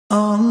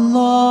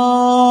Allahu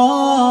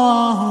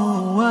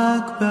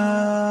Akbar.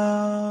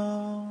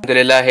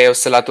 Alhamdulillah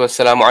wassalatu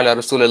wassalamu ala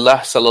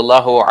Rasulullah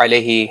sallallahu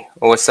alayhi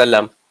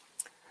wasallam.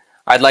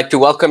 I'd like to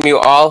welcome you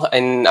all,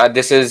 and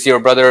this is your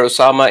brother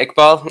Usama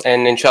Iqbal,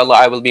 and inshallah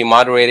I will be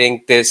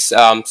moderating this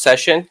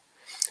session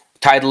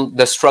titled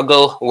The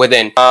Struggle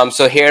Within.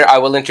 So here I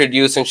will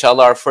introduce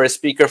inshallah our first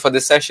speaker for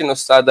this session,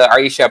 Ustadah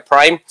Leasha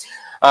Prime.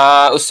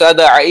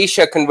 Ustadah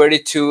Leasha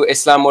converted to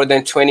Islam more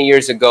than 20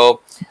 years ago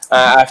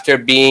after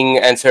being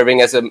and serving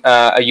as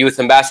a youth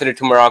ambassador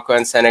to Morocco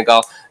and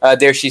Senegal.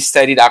 There she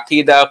studied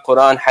Aqidah,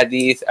 Quran,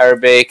 Hadith,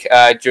 Arabic,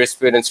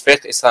 jurisprudence,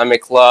 fiqh,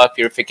 Islamic law,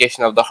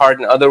 purification of the heart,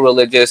 and other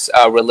religious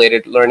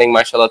related learning.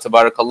 MashaAllah,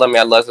 tabarakallah, may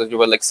Allah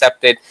will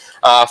accept it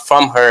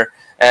from her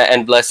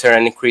and bless her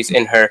and increase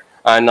in her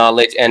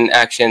knowledge and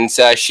actions.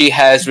 She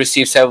has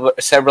received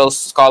several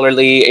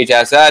scholarly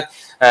ijazat,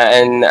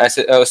 and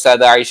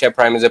Ustadah Leasha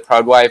Prime is a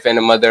proud wife and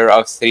a mother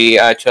of 3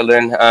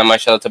 children.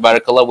 MashaAllah,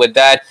 tabarakallah. With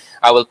that,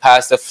 I will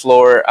pass the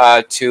floor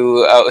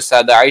to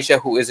Ustadah Leasha,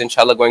 who is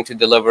inshallah going to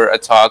deliver a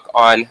talk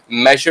on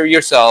measure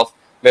yourself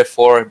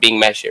before being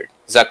measured.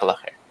 Jazakallah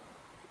khair.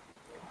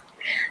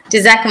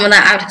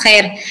 Jazakumullah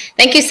khair.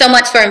 Thank you so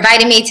much for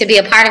inviting me to be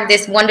a part of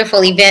this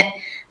wonderful event.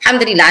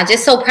 Alhamdulillah,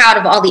 just so proud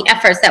of all the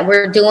efforts that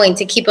we're doing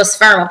to keep us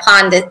firm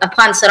upon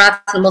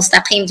Sirat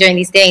al-Mustaqim during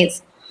these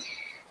days.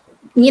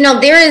 You know,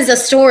 there is a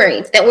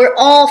story that we're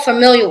all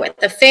familiar with,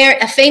 a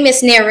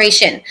famous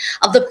narration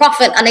of the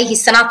Prophet alayhi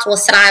salatu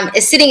wasalam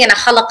is sitting in a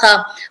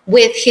halaqah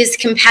with his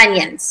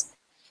companions.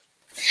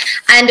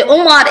 And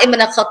Umar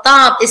ibn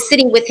al-Khattab is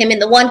sitting with him, and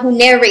the one who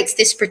narrates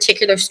this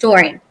particular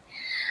story.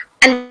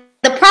 And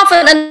the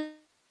Prophet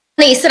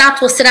alayhi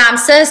salatu wasalam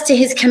says to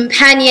his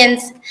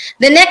companions,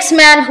 the next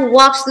man who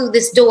walks through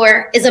this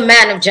door is a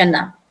man of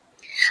Jannah.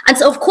 And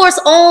so, of course,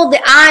 all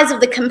the eyes of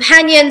the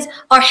companions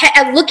are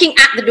looking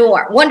at the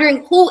door,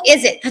 wondering who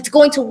is it that's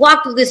going to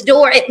walk through this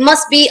door. It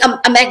must be a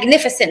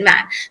magnificent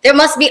man. There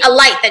must be a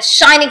light that's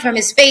shining from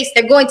his face.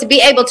 They're going to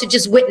be able to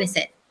just witness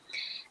it.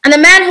 And the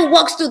man who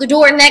walks through the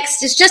door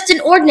next is just an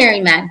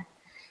ordinary man.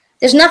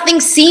 There's nothing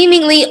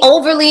seemingly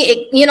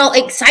overly,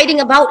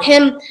 exciting about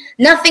him,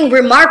 nothing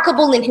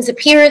remarkable in his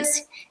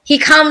appearance. He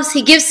comes,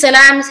 he gives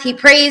salams, he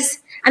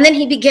prays, and then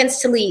he begins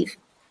to leave.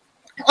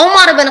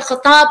 Umar ibn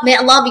Khattab, may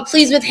Allah be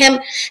pleased with him,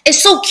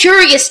 is so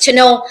curious to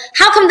know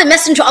how come the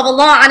Messenger of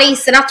Allah alayhi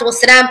salatu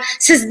wasalam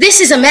says this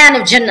is a man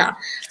of Jannah.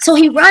 So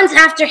he runs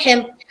after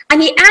him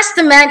and he asks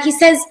the man, he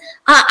says,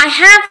 I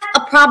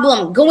have a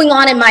problem going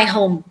on in my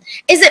home.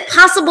 Is it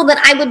possible that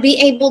I would be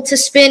able to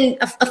spend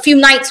a few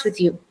nights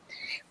with you?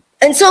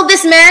 And so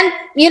this man,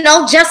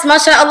 just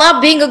mashallah,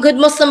 being a good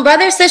Muslim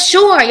brother, says,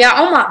 sure,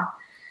 Ya Umar.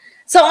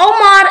 So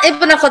Umar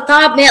ibn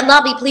Khattab, may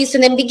Allah be pleased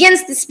with him,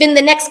 begins to spend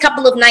the next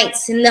couple of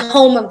nights in the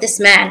home of this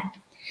man.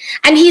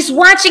 And he's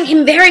watching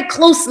him very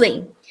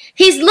closely.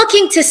 He's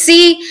looking to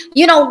see,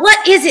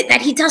 what is it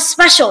that he does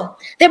special?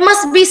 There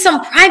must be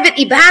some private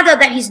ibadah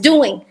that he's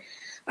doing,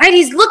 right?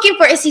 He's looking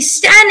for, is he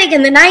standing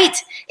in the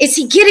night? Is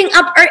he getting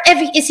up,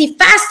 is he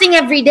fasting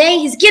every day?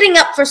 He's getting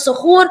up for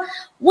suhoor.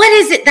 What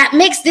is it that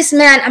makes this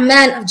man a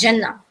man of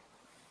Jannah?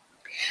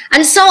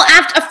 And so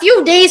after a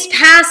few days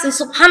pass, and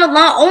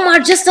subhanAllah, Umar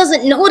just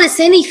doesn't notice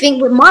anything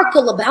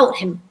remarkable about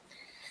him.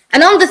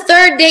 And on the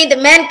 3rd day, the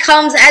man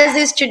comes, as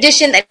is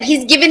tradition, that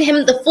he's given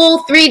him the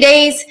full 3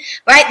 days,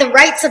 right, the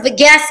rights of a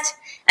guest.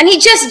 And he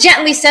just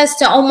gently says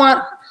to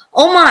Umar,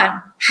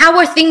 Umar, how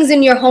are things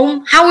in your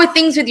home? How are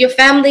things with your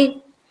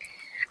family?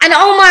 And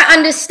Umar,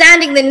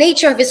 understanding the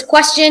nature of his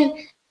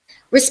question,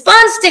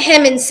 responds to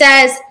him and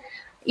says,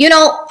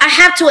 I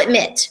have to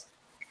admit,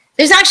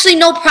 there's actually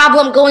no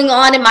problem going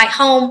on in my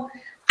home.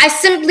 I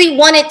simply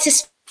wanted to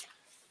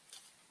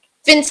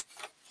spend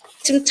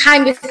some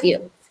time with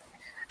you.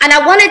 And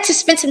I wanted to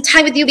spend some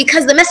time with you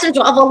because the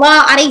Messenger of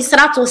Allah alayhi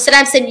salatu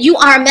wasalam said, you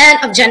are a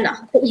man of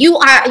Jannah. You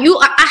are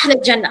Ahl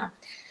Jannah.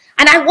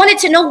 And I wanted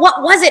to know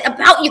what was it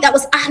about you that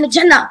was Ahl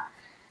Jannah.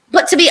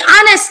 But to be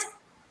honest,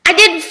 I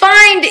didn't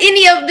find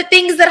any of the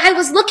things that I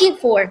was looking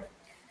for.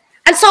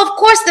 And so, of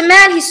course, the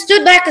man, he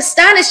stood back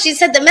astonished. He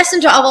said, the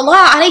Messenger of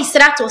Allah alayhi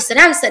salatu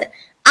wasalam said,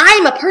 I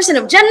am a person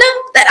of Jannah,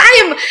 that I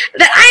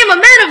am a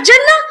man of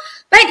Jannah,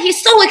 right?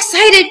 He's so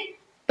excited.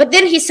 But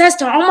then he says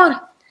to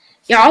Umar,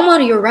 Ya Umar,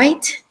 you're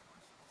right.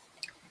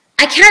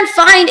 I can't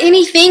find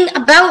anything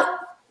about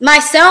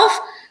myself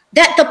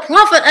that the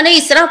Prophet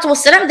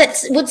ﷺ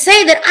that would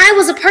say that I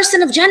was a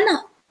person of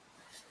Jannah.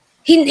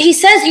 He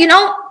says,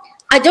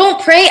 I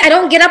don't pray, I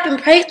don't get up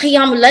and pray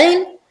Qiyamul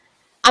Layl.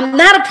 I'm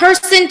not a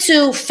person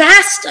to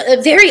fast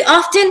very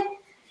often.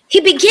 He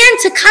began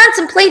to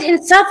contemplate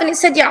himself and he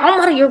said, Ya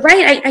Umar, you're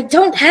right. I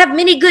don't have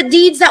many good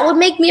deeds that would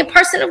make me a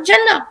person of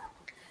Jannah.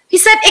 He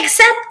said,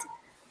 except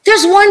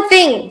there's one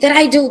thing that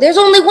I do. There's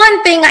only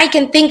one thing I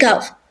can think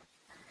of.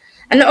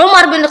 And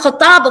Umar ibn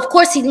Khattab, of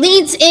course, he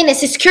leads in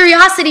as his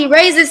curiosity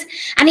raises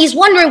and he's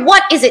wondering,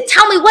 what is it?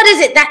 Tell me, what is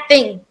it, that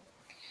thing?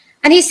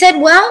 And he said,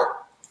 well,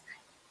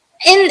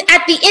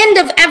 at the end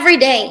of every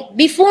day,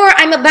 before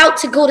I'm about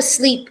to go to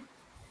sleep,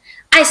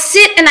 I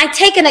sit and I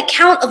take an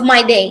account of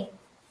my day.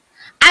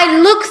 I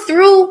look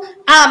through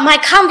my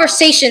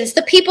conversations,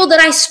 the people that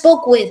I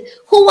spoke with,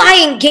 who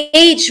I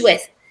engaged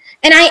with,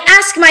 and I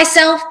ask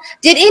myself,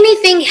 did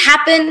anything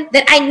happen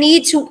that I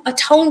need to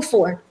atone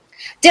for?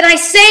 Did I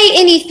say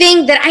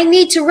anything that I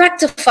need to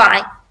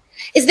rectify?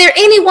 Is there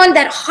anyone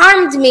that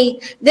harmed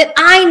me that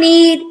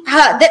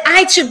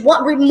I should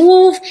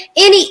remove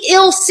any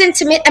ill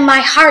sentiment in my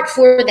heart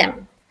for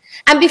them?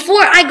 And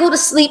before I go to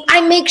sleep,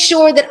 I make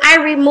sure that I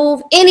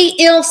remove any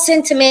ill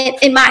sentiment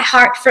in my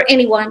heart for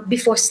anyone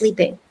before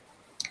sleeping.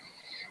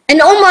 And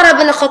Umar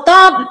ibn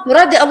Khattab,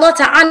 radiallahu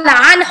ta'ala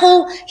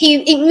anhu,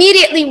 he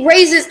immediately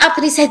raises up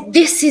and he said,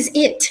 this is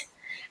it.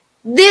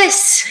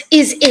 This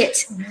is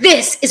it.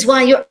 This is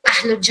why you're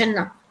Ahlul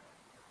Jannah.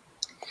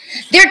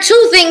 There are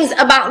two things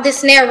about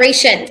this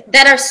narration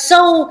that are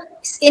so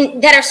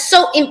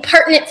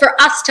impertinent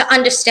for us to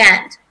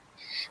understand,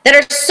 that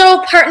are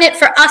so pertinent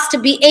for us to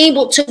be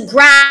able to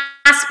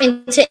grasp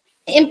and to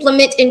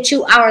implement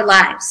into our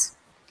lives.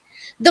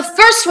 The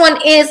first one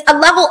is a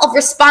level of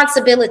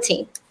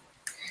responsibility.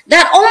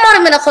 That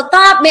Umar ibn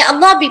Khattab, may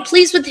Allah be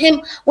pleased with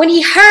him, when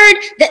he heard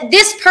that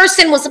this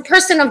person was a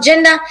person of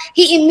Jannah,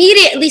 he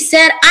immediately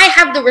said, I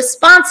have the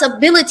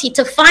responsibility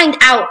to find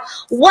out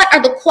what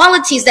are the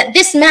qualities that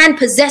this man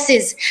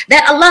possesses,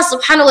 that Allah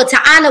subhanahu wa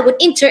ta'ala would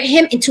enter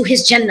him into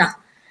his Jannah.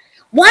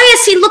 Why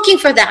is he looking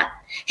for that?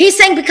 He's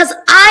saying, because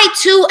I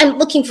too am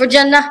looking for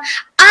Jannah.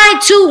 I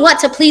too want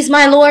to please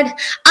my Lord.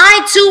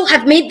 I too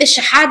have made the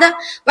shahada,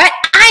 right?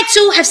 I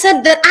too have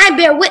said that I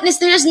bear witness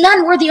there is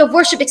none worthy of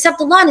worship except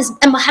Allah,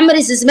 and Muhammad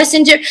is his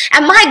messenger.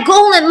 And my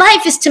goal in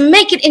life is to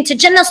make it into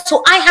Jannah.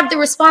 So I have the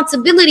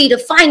responsibility to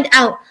find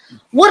out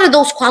what are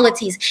those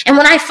qualities. And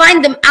when I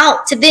find them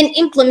out, to then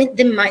implement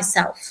them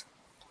myself.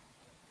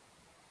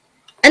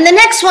 And the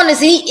next one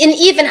is an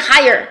even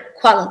higher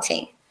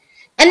quality.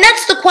 And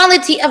that's the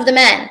quality of the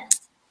man.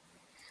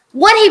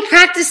 What he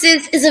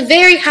practices is a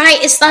very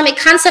high Islamic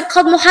concept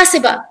called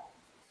muhasibah.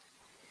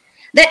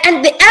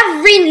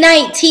 Every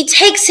night he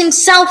takes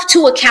himself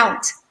to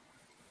account.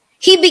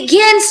 He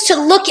begins to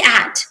look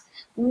at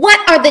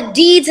what are the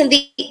deeds and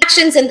the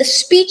actions and the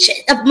speech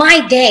of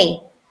my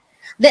day,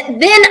 that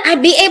then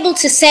I'd be able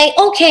to say,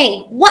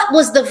 okay, what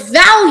was the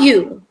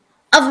value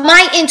of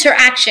my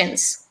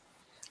interactions?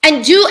 And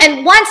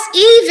once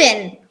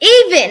even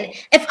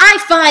if I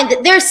find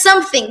that there's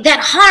something that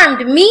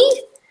harmed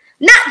me,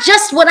 not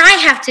just what I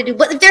have to do,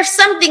 but if there's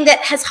something that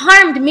has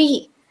harmed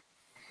me,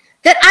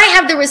 that I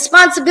have the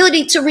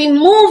responsibility to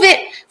remove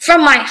it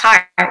from my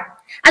heart.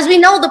 As we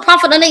know, the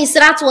Prophet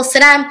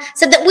ﷺ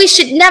said that we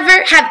should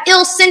never have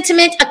ill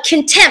sentiment, a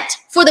contempt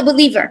for the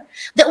believer.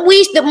 That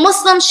the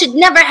Muslims should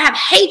never have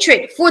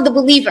hatred for the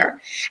believer.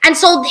 And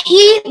so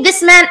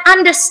this man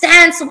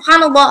understands,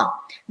 subhanAllah,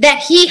 that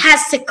he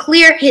has to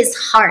clear his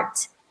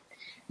heart.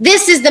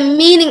 This is the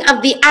meaning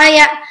of the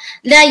ayah.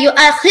 لا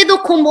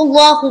يؤاخذكم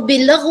الله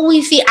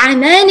باللغو في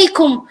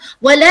أعمالكم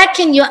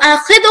ولكن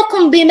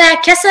يؤاخذكم بما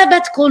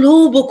كسبت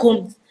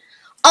قلوبكم.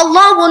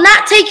 Allah will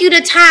not take you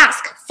to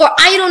task for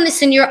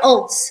idleness in your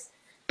oaths,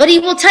 but He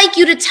will take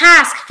you to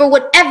task for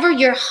whatever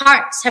your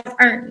hearts have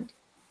earned.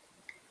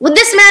 What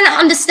this man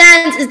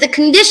understands is the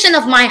condition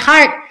of my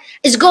heart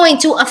is going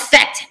to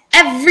affect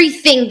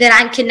everything that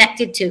I'm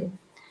connected to.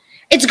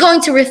 It's going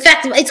to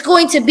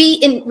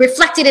be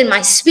reflected in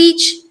my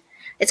speech.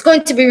 It's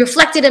going to be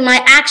reflected in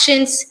my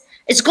actions.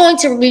 It's going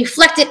to be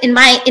reflected in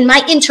my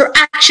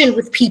interaction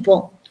with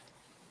people.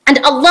 And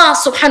Allah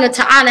subhanahu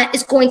wa ta'ala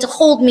is going to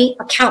hold me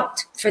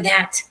account for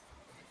that.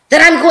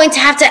 That I'm going to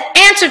have to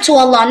answer to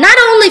Allah, not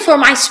only for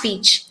my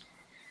speech,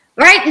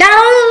 right? Not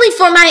only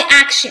for my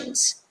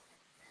actions,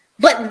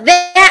 but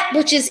that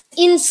which is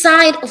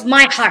inside of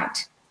my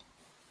heart.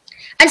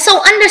 And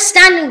so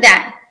understanding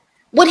that,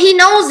 what he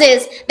knows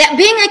is that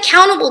being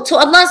accountable to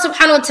Allah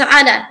subhanahu wa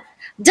ta'ala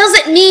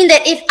doesn't mean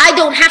that if I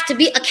don't have to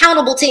be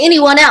accountable to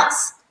anyone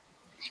else.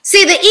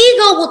 See, the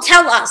ego will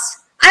tell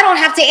us, I don't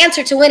have to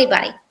answer to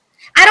anybody.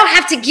 I don't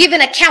have to give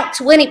an account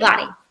to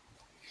anybody.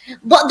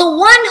 But the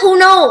one who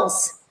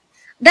knows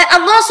that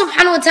Allah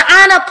subhanahu wa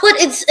ta'ala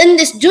put it in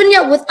this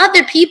dunya with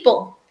other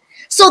people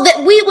so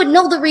that we would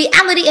know the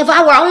reality of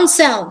our own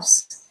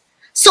selves,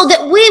 so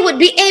that we would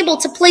be able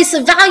to place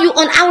a value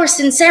on our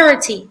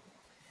sincerity,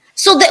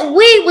 so that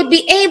we would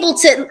be able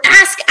to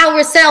ask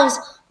ourselves,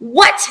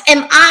 what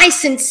am I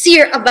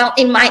sincere about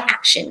in my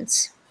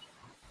actions?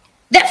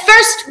 That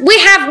first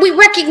we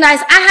recognize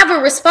I have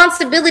a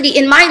responsibility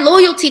in my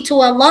loyalty to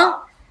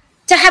Allah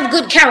to have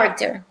good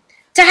character,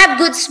 to have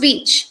good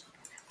speech,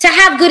 to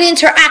have good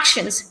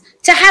interactions,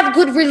 to have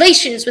good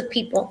relations with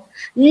people.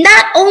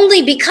 Not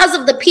only because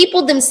of the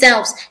people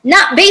themselves,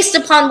 not based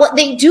upon what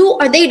they do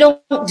or they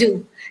don't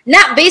do,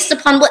 not based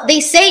upon what they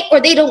say or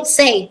they don't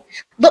say,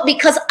 but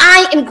because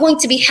I am going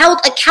to be held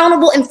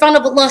accountable in front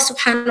of Allah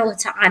subhanahu wa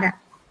ta'ala.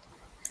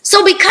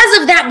 So because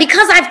of that,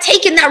 because I've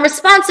taken that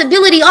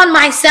responsibility on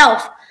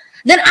myself,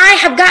 then I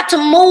have got to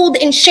mold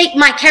and shape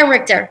my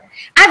character.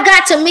 I've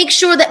got to make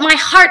sure that my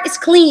heart is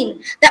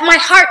clean, that my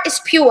heart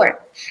is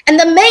pure. And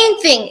the main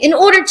thing, in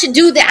order to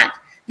do that,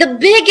 The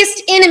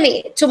biggest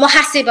enemy to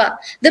muhasibah,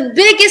 the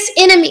biggest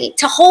enemy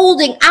to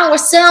holding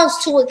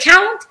ourselves to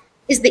account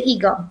is the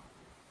ego.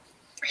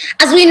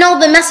 As we know,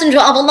 the Messenger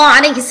of Allah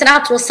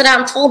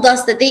ﷺ told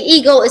us that the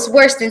ego is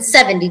worse than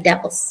 70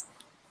 devils.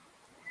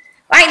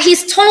 Right?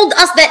 He's told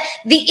us that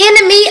the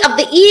enemy of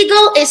the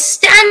ego is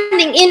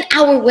standing in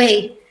our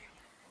way.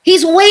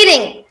 He's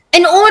waiting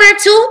in order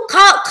to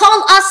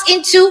call us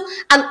into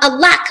a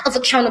lack of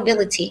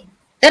accountability.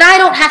 That I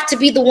don't have to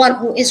be the one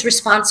who is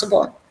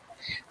responsible.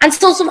 And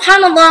so,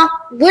 subhanAllah,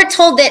 we're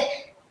told that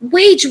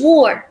wage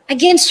war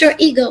against your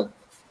ego.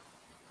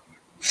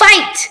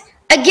 Fight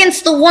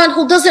against the one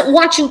who doesn't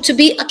want you to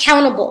be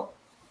accountable.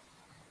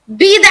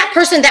 Be that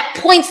person that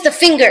points the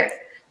finger.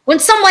 When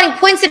somebody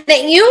points it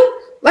at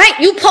you, right,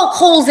 you poke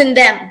holes in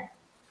them.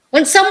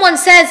 When someone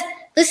says,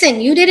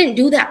 listen, you didn't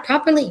do that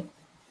properly.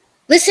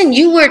 Listen,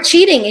 you were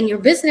cheating in your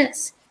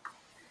business.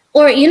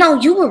 Or,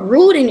 you were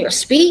rude in your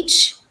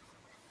speech.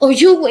 Or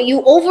you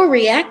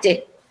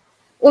overreacted.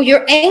 Or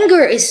your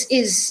anger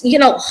is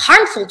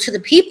harmful to the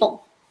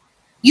people.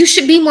 You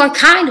should be more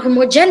kind or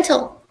more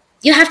gentle.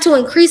 You have to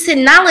increase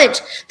in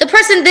knowledge. The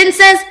person then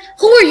says,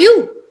 who are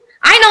you?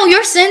 I know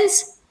your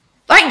sins.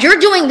 Right? You're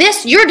doing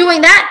this, you're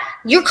doing that.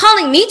 You're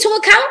calling me to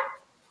account?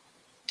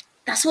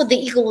 That's what the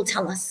ego will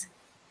tell us.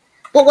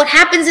 But what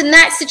happens in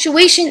that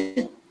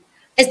situation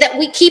is that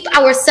we keep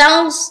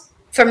ourselves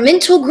from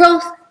mental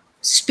growth,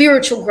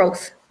 spiritual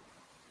growth.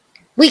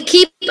 We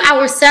keep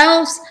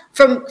ourselves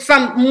from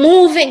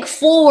moving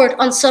forward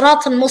on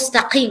Sirat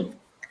al-Mustaqim.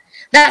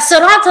 That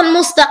Sirat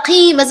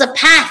al-Mustaqim is a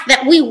path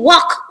that we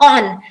walk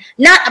on,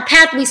 not a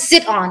path we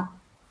sit on,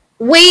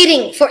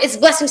 waiting for its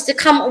blessings to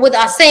come with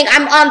us, saying,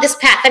 I'm on this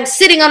path. I'm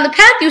sitting on the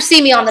path, you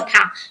see me on the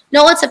path.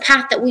 No, it's a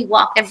path that we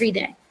walk every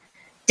day.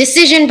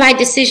 Decision by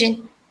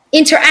decision,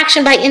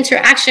 interaction by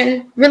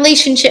interaction,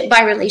 relationship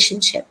by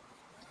relationship.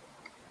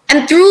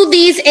 And through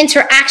these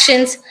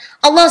interactions,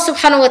 Allah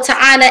subhanahu wa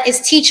ta'ala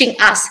is teaching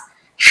us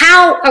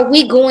how are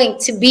we going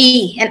to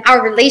be in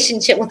our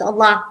relationship with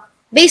Allah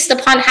based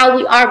upon how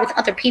we are with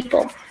other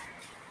people.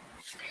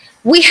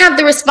 We have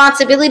the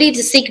responsibility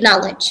to seek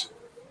knowledge.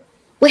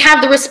 We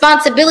have the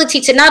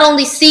responsibility to not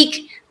only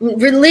seek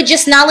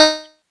religious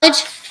knowledge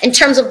in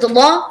terms of the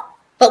law,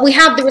 but we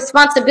have the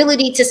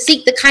responsibility to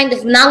seek the kind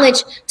of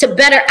knowledge to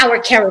better our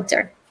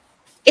character.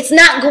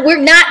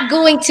 We're not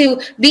going to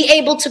be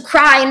able to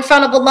cry in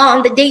front of Allah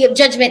on the day of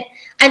judgment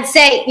and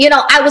say,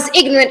 I was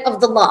ignorant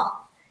of the law.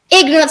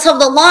 Ignorance of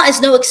the law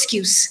is no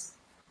excuse.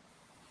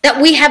 That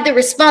we have the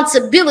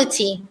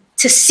responsibility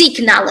to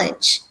seek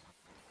knowledge.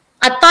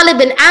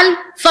 At-talib al-ilm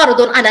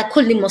fardun ala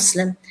kulli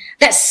Muslim.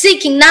 That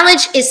seeking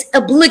knowledge is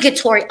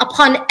obligatory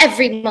upon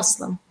every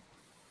Muslim.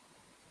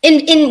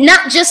 In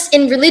not just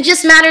in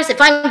religious matters, if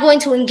I'm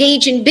going to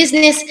engage in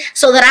business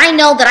so that I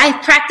know that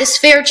I practice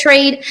fair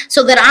trade,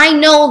 so that I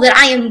know that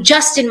I am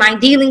just in my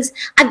dealings,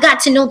 I've got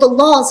to know the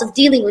laws of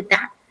dealing with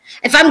that.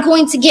 If I'm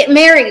going to get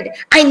married,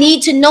 I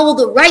need to know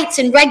the rights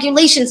and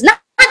regulations, not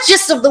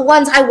just of the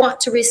ones I want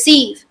to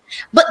receive,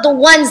 but the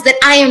ones that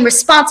I am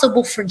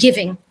responsible for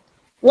giving.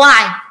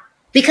 Why?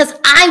 Because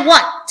I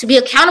want to be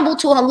accountable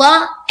to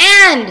Allah,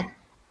 and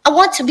I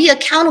want to be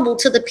accountable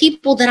to the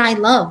people that I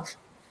love.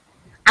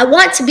 I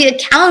want to be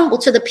accountable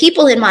to the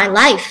people in my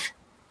life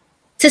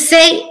to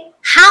say,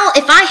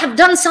 if I have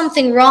done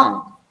something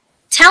wrong,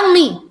 tell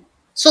me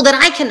so that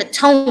I can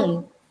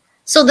atone,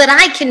 so that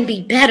I can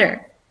be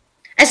better.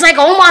 It's like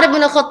Umar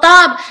ibn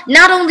al-Khattab,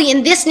 not only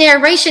in this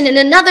narration, in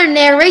another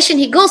narration,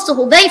 he goes to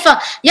Hudayfa,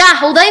 Ya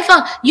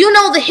Hudayfa, you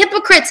know the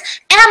hypocrites,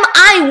 am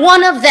I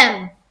one of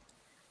them?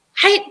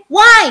 Right?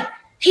 Why?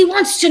 He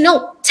wants to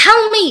know,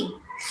 tell me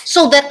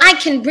so that I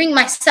can bring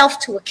myself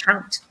to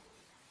account.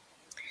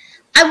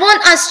 I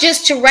want us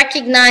just to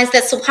recognize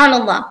that,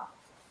 subhanAllah,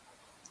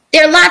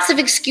 there are lots of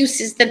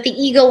excuses that the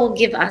ego will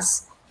give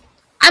us.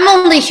 I'm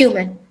only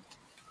human.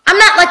 I'm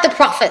not like the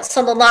Prophet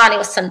sallallahu alaihi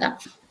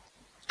wasallam.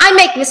 I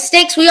make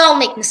mistakes. We all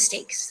make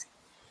mistakes.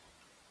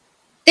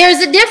 There's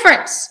a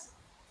difference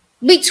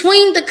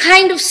between the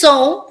kind of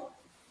soul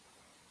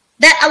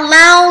that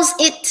allows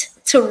it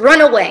to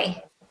run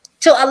away,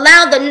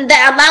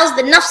 that allows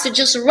the nafs to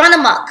just run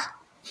amok.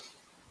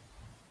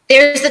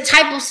 There's the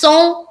type of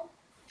soul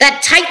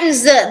that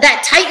tightens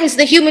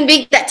the human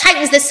being, that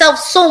tightens the self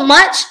so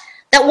much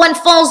that one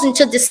falls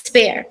into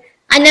despair.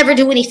 I never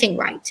do anything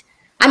right.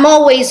 I'm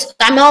always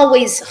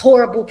a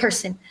horrible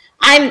person.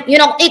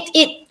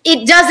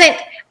 It doesn't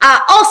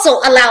also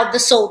allow the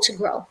soul to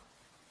grow.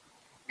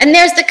 And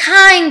there's the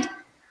kind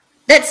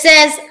that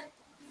says,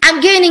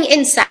 I'm gaining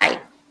insight.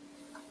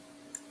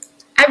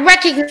 I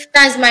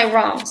recognize my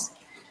wrongs,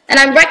 and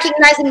I'm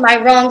recognizing my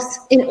wrongs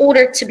in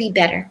order to be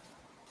better.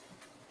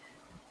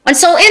 And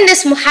so in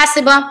this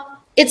muhasibah,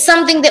 it's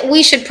something that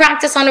we should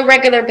practice on a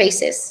regular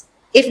basis.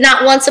 If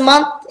not once a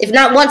month, if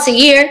not once a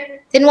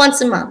year, then once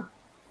a month,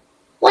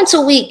 once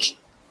a week.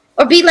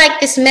 Or be like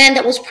this man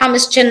that was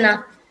promised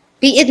Jannah,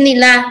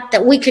 bi-idhnillah,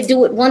 that we could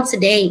do it once a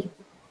day.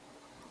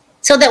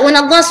 So that when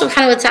Allah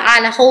subhanahu wa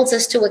ta'ala holds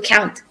us to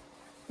account,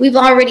 we've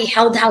already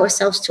held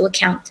ourselves to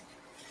account.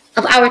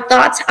 of our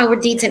thoughts, our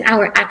deeds, and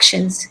our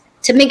actions,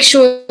 to make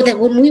sure that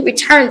when we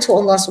return to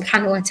Allah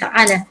subhanahu wa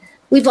ta'ala,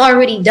 we've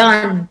already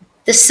done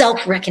the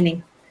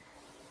self-reckoning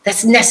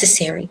that's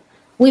necessary.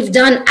 We've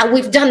done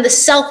the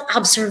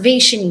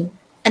self-observation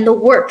and the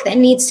work that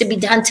needs to be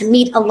done to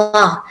meet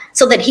Allah,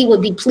 so that He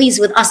would be pleased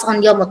with us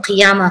on Yawm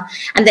al-Qiyamah,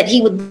 and that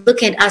He would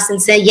look at us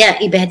and say, Ya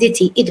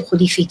ibaditi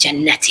idkhuli fi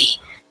jannati.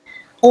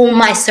 Oh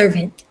my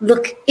servant,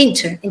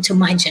 enter into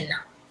my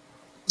Jannah.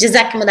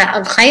 Jazakumullah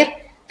al-khair.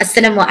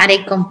 Assalamu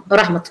alaikum wa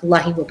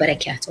rahmatullahi wa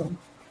barakatuh.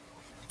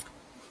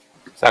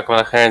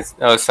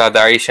 Ustadah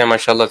Leasha,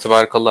 mashallah,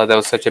 tabarakallah. That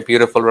was such a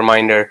beautiful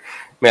reminder.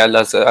 May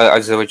Allah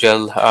Azza wa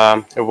Jal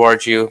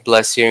reward you,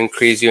 bless you,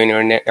 increase you in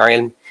your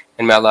ilm,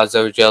 and may Allah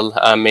Azza wa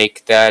Jal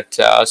make that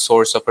a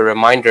source of a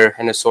reminder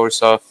and a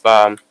source of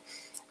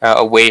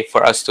a way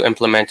for us to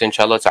implement,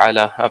 inshallah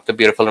ta'ala, of the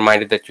beautiful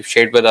reminder that you've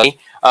shared with us.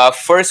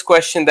 First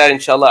question that,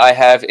 inshallah, I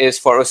have is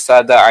for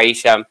Ustadah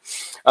Leasha.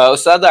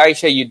 Ustadah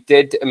Leasha, you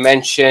did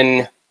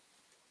mention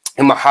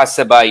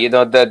muhasaba, you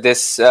know,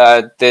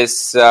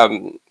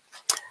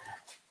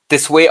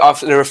 this way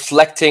of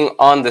reflecting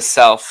on the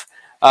self.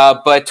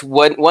 But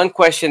one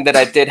question that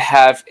I did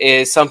have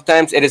is,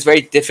 sometimes it is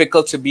very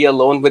difficult to be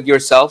alone with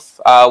yourself.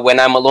 When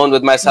I'm alone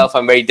with myself,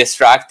 I'm very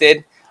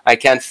distracted. I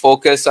can't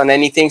focus on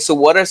anything. So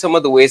what are some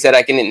of the ways that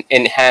I can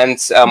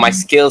enhance my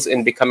skills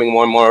in becoming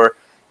more and more,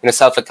 you know,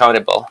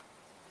 self-accountable?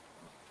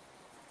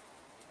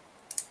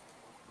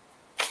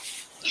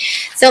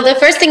 So the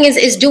first thing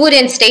is do it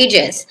in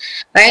stages,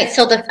 right?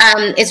 So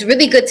it's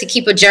really good to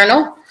keep a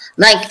journal.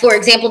 Like, for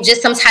example,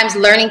 just sometimes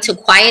learning to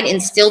quiet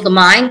and still the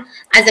mind.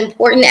 As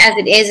important as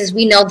it is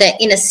we know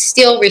that in a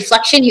still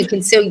reflection, you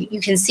can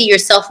see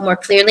yourself more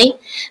clearly.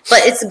 But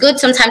it's good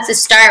sometimes to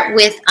start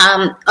with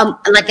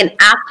like an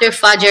after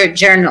Fajr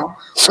journal,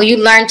 where you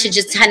learn to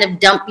just kind of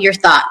dump your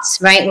thoughts,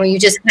 right? Where you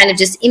just kind of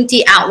just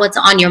empty out what's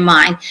on your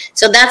mind.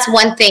 So that's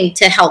one thing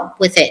to help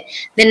with it.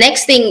 The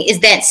next thing is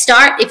that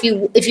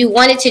if you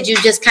wanted to do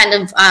just kind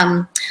of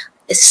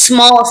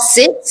small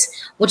sits,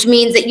 which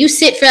means that you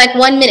sit for like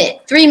 1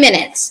 minute, 3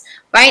 minutes,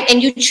 right?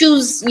 And you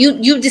choose,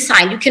 you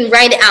decide, you can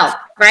write it out,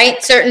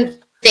 right?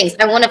 Certain things.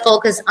 I want to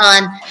focus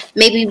on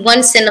maybe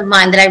one sin of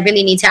mine that I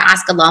really need to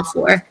ask Allah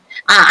for.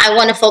 I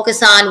want to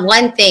focus on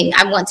one thing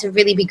I want to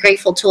really be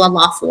grateful to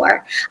Allah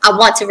for. I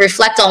want to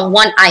reflect on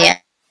one ayah.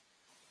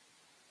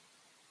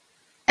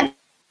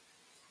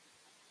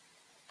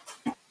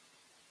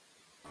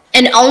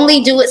 And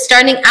only do it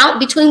starting out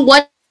between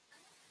 1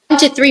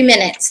 to 3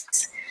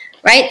 minutes.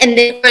 Right, and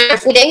then for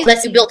 4 days,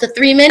 let's you build to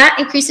 3 minutes,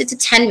 increase it to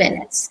 10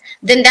 minutes.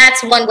 Then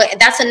that's one way.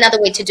 That's another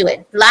way to do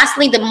it.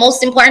 Lastly, the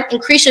most important,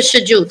 increase your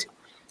sujood.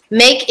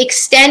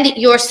 Extend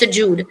your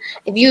sujood.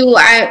 If you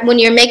are, when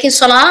you're making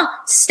salah,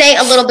 stay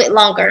a little bit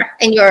longer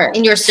in your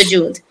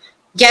sujood.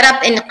 Get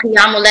up in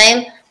qiyamul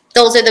layl.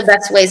 Those are the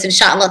best ways,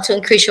 inshallah, to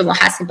increase your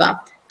muhasibah.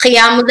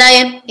 Qiyamul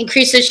layl,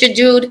 increase your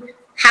sujood.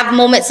 Have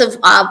moments of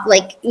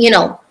like, you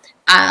know,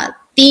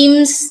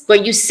 themes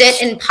where you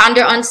sit and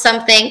ponder on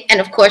something, and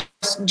of course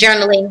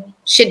journaling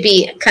should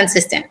be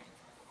consistent.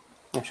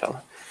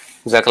 Inshallah.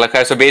 Jazakallah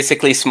khair. So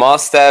basically small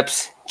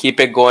steps,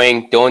 keep it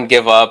going, don't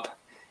give up,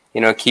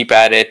 you know, keep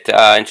at it,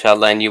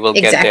 inshallah, and you will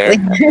get there.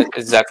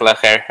 Jazakallah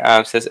khair.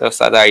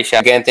 Ustadah Leasha,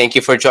 again, thank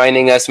you for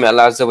joining us. May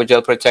Allah Azza wa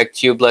Jal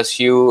protect you, bless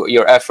you,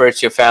 your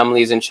efforts, your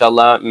families,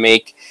 inshallah,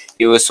 make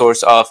you a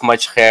source of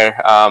much khair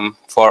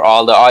for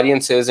all the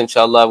audiences,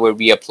 inshallah, where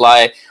we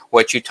apply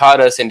what you taught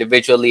us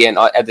individually, and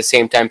at the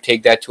same time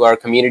take that to our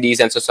communities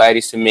and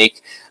societies to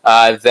make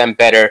them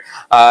better.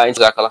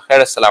 Jazakallah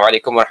khair. Assalamu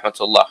alaikum wa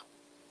rahmatullah.